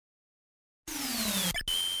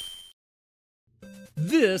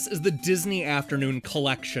This is the Disney Afternoon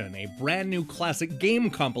Collection, a brand new classic game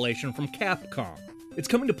compilation from Capcom. It's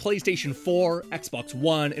coming to PlayStation 4, Xbox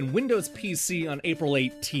One, and Windows PC on April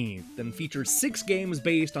 18th, and features 6 games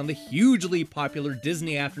based on the hugely popular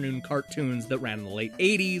Disney Afternoon cartoons that ran in the late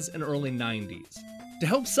 80s and early 90s. To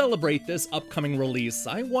help celebrate this upcoming release,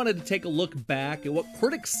 I wanted to take a look back at what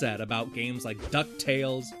critics said about games like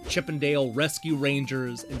DuckTales, Chip 'n Dale Rescue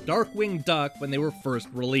Rangers, and Darkwing Duck when they were first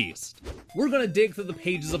released. We're gonna dig through the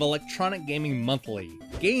pages of Electronic Gaming Monthly,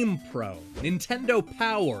 GamePro, Nintendo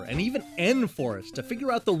Power, and even N-Force to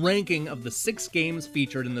figure out the ranking of the 6 games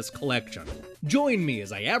featured in this collection. Join me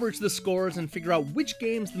as I average the scores and figure out which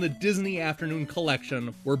games in the Disney Afternoon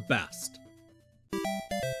Collection were best.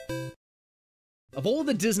 Of all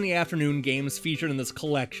the Disney Afternoon games featured in this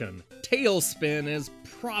collection, TaleSpin is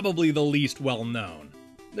probably the least well known.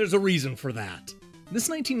 There's a reason for that. This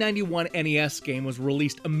 1991 NES game was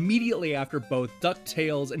released immediately after both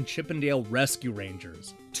DuckTales and Chip 'n Dale Rescue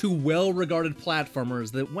Rangers, 2 well-regarded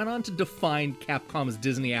platformers that went on to define Capcom's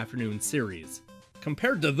Disney Afternoon series.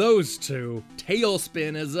 Compared to those two,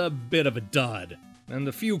 TaleSpin is a bit of a dud, and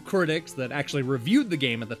the few critics that actually reviewed the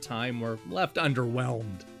game at the time were left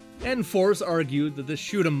underwhelmed. N-Force argued that the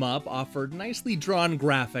shoot-'em-up offered nicely drawn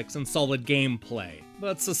graphics and solid gameplay,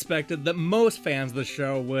 but suspected that most fans of the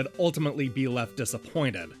show would ultimately be left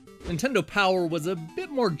disappointed. Nintendo Power was a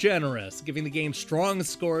bit more generous, giving the game strong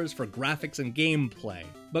scores for graphics and gameplay,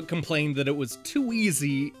 but complained that it was too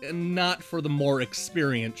easy and not for the more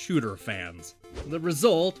experienced shooter fans. The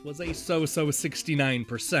result was a so-so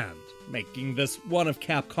 69%, making this one of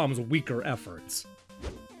Capcom's weaker efforts.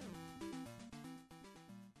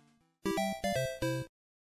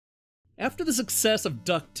 After the success of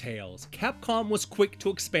DuckTales, Capcom was quick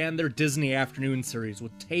to expand their Disney Afternoon series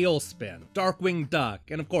with TaleSpin, Darkwing Duck,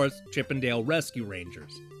 and of course, Chip 'n Dale Rescue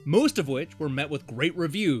Rangers, most of which were met with great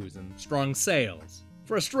reviews and strong sales.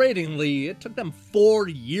 Frustratingly, it took them 4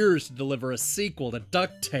 years to deliver a sequel to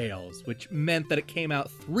DuckTales, which meant that it came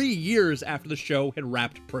out 3 years after the show had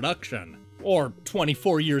wrapped production. Or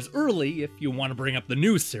 24 years early if you want to bring up the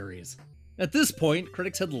new series. At this point,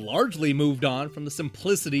 critics had largely moved on from the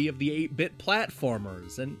simplicity of the 8-bit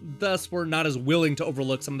platformers, and thus were not as willing to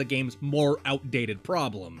overlook some of the game's more outdated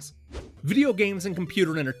problems. Video Games and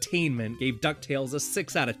Computer Entertainment gave DuckTales a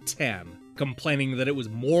 6 out of 10, complaining that it was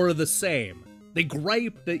more of the same. They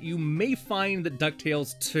griped that you may find that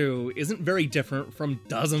DuckTales 2 isn't very different from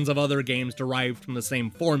dozens of other games derived from the same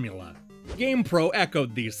formula. GamePro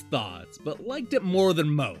echoed these thoughts, but liked it more than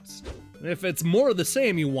most. If it's more of the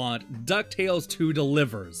same you want, DuckTales 2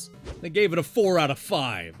 delivers. They gave it a 4 out of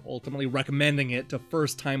 5, ultimately recommending it to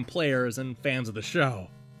first-time players and fans of the show.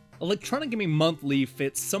 Electronic Gaming Monthly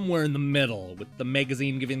fits somewhere in the middle, with the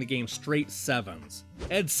magazine giving the game straight 7s.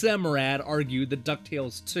 Ed Semerad argued that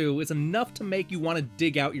DuckTales 2 is enough to make you want to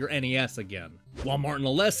dig out your NES again, while Martin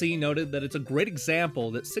Alessi noted that it's a great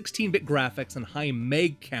example that 16-bit graphics and high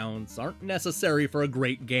meg counts aren't necessary for a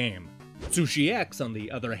great game. Sushi X, on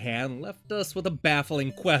the other hand, left us with a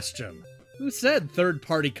baffling question. Who said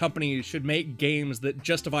third-party companies should make games that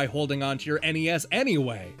justify holding onto your NES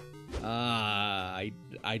anyway? I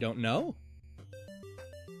don't know.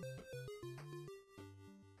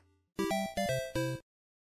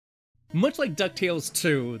 Much like DuckTales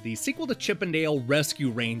 2, the sequel to Chip 'n Dale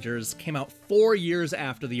Rescue Rangers came out 4 years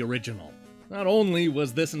after the original. Not only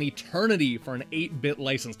was this an eternity for an 8-bit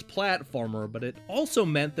licensed platformer, but it also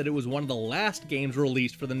meant that it was one of the last games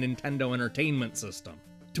released for the Nintendo Entertainment System.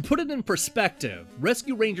 To put it in perspective,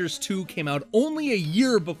 Rescue Rangers 2 came out only a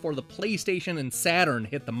year before the PlayStation and Saturn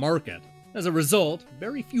hit the market. As a result,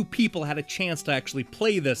 very few people had a chance to actually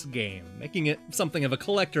play this game, making it something of a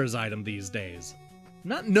collector's item these days.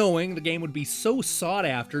 Not knowing the game would be so sought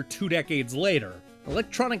after 2 decades later,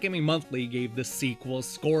 Electronic Gaming Monthly gave this sequel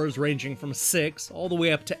scores ranging from 6 all the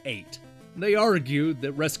way up to 8. They argued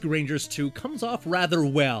that Rescue Rangers 2 comes off rather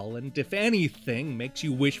well, and if anything, makes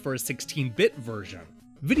you wish for a 16-bit version.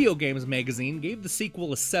 Video Games Magazine gave the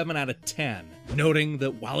sequel a 7 out of 10, noting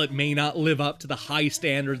that while it may not live up to the high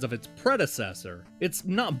standards of its predecessor, it's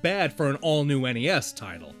not bad for an all-new NES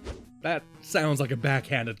title. That sounds like a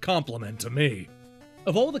backhanded compliment to me.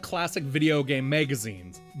 Of all the classic video game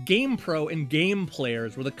magazines, GamePro and Game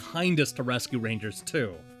Players were the kindest to Rescue Rangers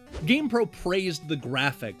 2. GamePro praised the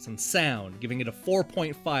graphics and sound, giving it a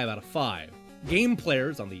 4.5 out of 5. Game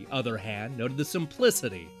Players, on the other hand, noted the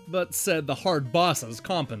simplicity, but said the hard bosses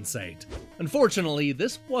compensate. Unfortunately,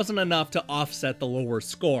 this wasn't enough to offset the lower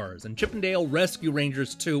scores, and Chip 'n Dale Rescue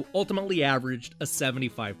Rangers 2 ultimately averaged a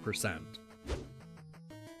 75%.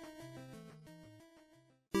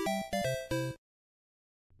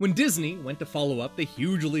 When Disney went to follow up the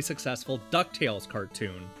hugely successful DuckTales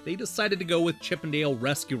cartoon, they decided to go with Chip 'n Dale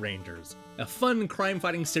Rescue Rangers, a fun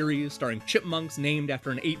crime-fighting series starring chipmunks named after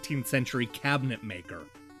an 18th century cabinet maker.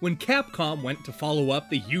 When Capcom went to follow up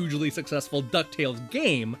the hugely successful DuckTales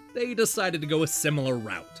game, they decided to go a similar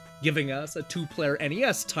route, giving us a two-player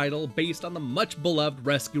NES title based on the much-beloved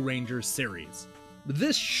Rescue Rangers series.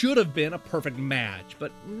 This should have been a perfect match,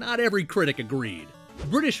 but not every critic agreed.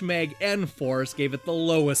 British mag N-Force gave it the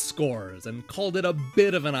lowest scores and called it a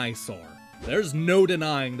bit of an eyesore. There's no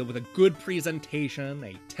denying that with a good presentation,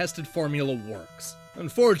 a tested formula works.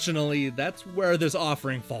 Unfortunately, that's where this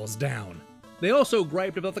offering falls down. They also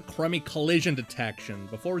griped about the crummy collision detection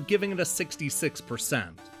before giving it a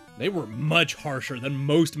 66%. They were much harsher than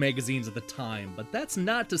most magazines at the time, but that's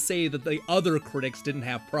not to say that the other critics didn't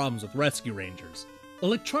have problems with Rescue Rangers.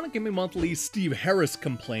 Electronic Gaming Monthly's Steve Harris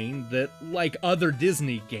complained that, like other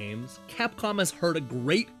Disney games, Capcom has hurt a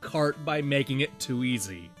great cart by making it too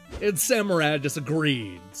easy. Ed Samurad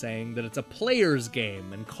disagreed, saying that it's a player's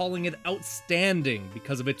game and calling it outstanding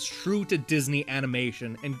because of its true-to-Disney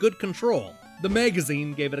animation and good control. The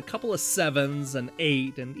magazine gave it a couple of 7s, an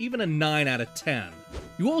 8, and even a 9 out of 10.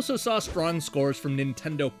 You also saw strong scores from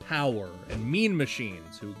Nintendo Power and Mean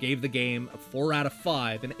Machines, who gave the game a 4 out of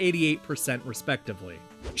 5 and 88% respectively.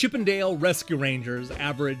 Chip 'n Dale Rescue Rangers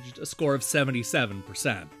averaged a score of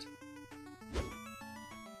 77%.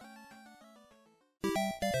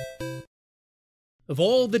 Of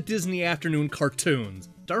all the Disney afternoon cartoons,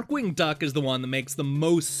 Darkwing Duck is the one that makes the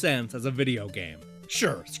most sense as a video game.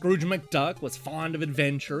 Sure, Scrooge McDuck was fond of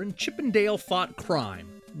adventure and Chip 'n Dale fought crime,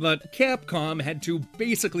 but Capcom had to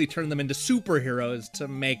basically turn them into superheroes to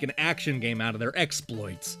make an action game out of their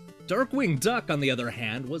exploits. Darkwing Duck, on the other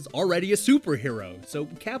hand, was already a superhero, so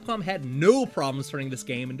Capcom had no problems turning this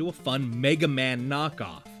game into a fun Mega Man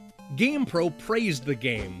knockoff. GamePro praised the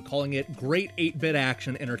game, calling it great 8-bit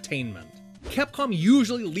action entertainment. Capcom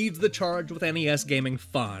usually leads the charge with NES gaming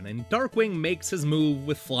fun, and Darkwing makes his move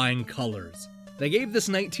with flying colors. They gave this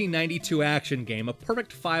 1992 action game a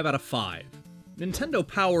perfect 5 out of 5. Nintendo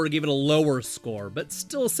Power gave it a lower score, but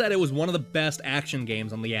still said it was one of the best action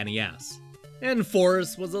games on the NES.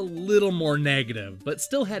 N-Force was a little more negative, but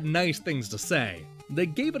still had nice things to say. They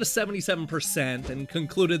gave it a 77% and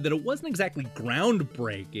concluded that it wasn't exactly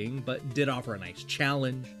groundbreaking, but did offer a nice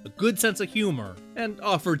challenge, a good sense of humor, and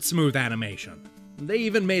offered smooth animation. They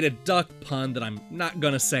even made a duck pun that I'm not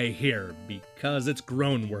gonna say here, because it's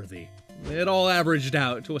groan-worthy. It all averaged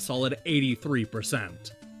out to a solid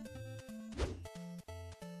 83%.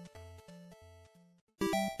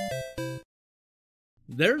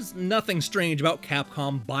 There's nothing strange about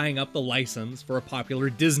Capcom buying up the license for a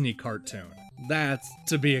popular Disney cartoon. That's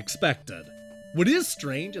to be expected. What is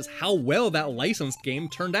strange is how well that licensed game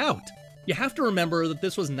turned out. You have to remember that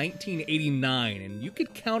this was 1989, and you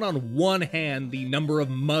could count on one hand the number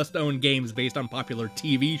of must-own games based on popular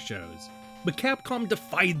TV shows. But Capcom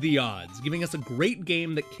defied the odds, giving us a great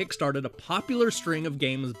game that kickstarted a popular string of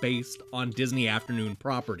games based on Disney afternoon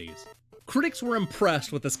properties. Critics were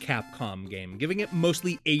impressed with this Capcom game, giving it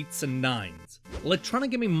mostly 8s and 9s. Electronic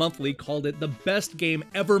Gaming Monthly called it the best game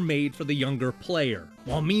ever made for the younger player,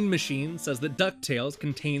 while Mean Machines says that DuckTales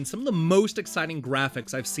contains some of the most exciting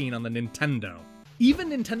graphics I've seen on the Nintendo.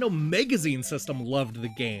 Even Nintendo Magazine System loved the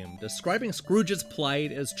game, describing Scrooge's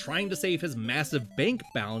plight as trying to save his massive bank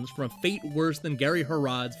balance from a fate worse than Gary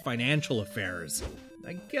Harrod's financial affairs.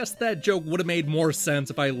 I guess that joke would have made more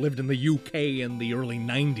sense if I lived in the UK in the early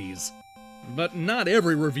 90s. But not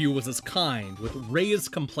every review was as kind, with Reyes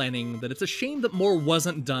complaining that it's a shame that more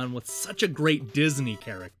wasn't done with such a great Disney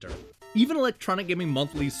character. Even Electronic Gaming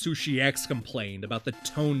Monthly's Sushi X complained about the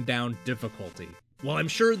toned-down difficulty. While I'm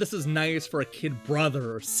sure this is nice for a kid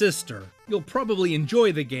brother or sister, you'll probably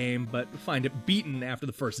enjoy the game, but find it beaten after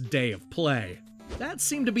the first day of play. That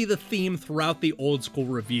seemed to be the theme throughout the old-school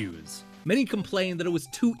reviews. Many complained that it was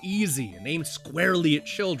too easy and aimed squarely at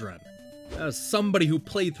children. As somebody who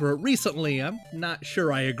played through it recently, I'm not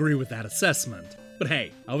sure I agree with that assessment. But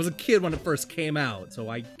hey, I was a kid when it first came out, so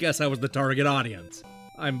I guess I was the target audience.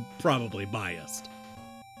 I'm probably biased.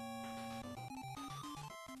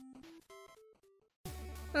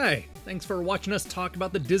 Hey, thanks for watching us talk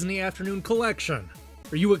about the Disney Afternoon Collection.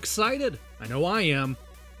 Are you excited? I know I am.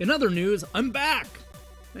 In other news, I'm back!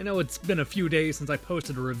 I know it's been a few days since I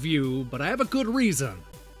posted a review, but I have a good reason.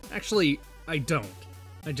 Actually, I don't.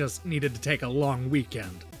 I just needed to take a long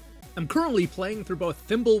weekend. I'm currently playing through both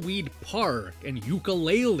Thimbleweed Park and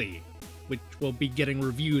Yooka-Laylee, which will be getting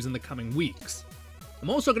reviews in the coming weeks. I'm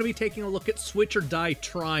also going to be taking a look at Switch or Die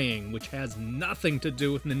Trying, which has nothing to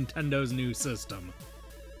do with Nintendo's new system.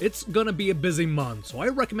 It's gonna be a busy month, so I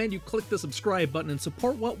recommend you click the subscribe button and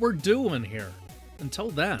support what we're doing here. Until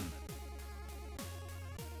then.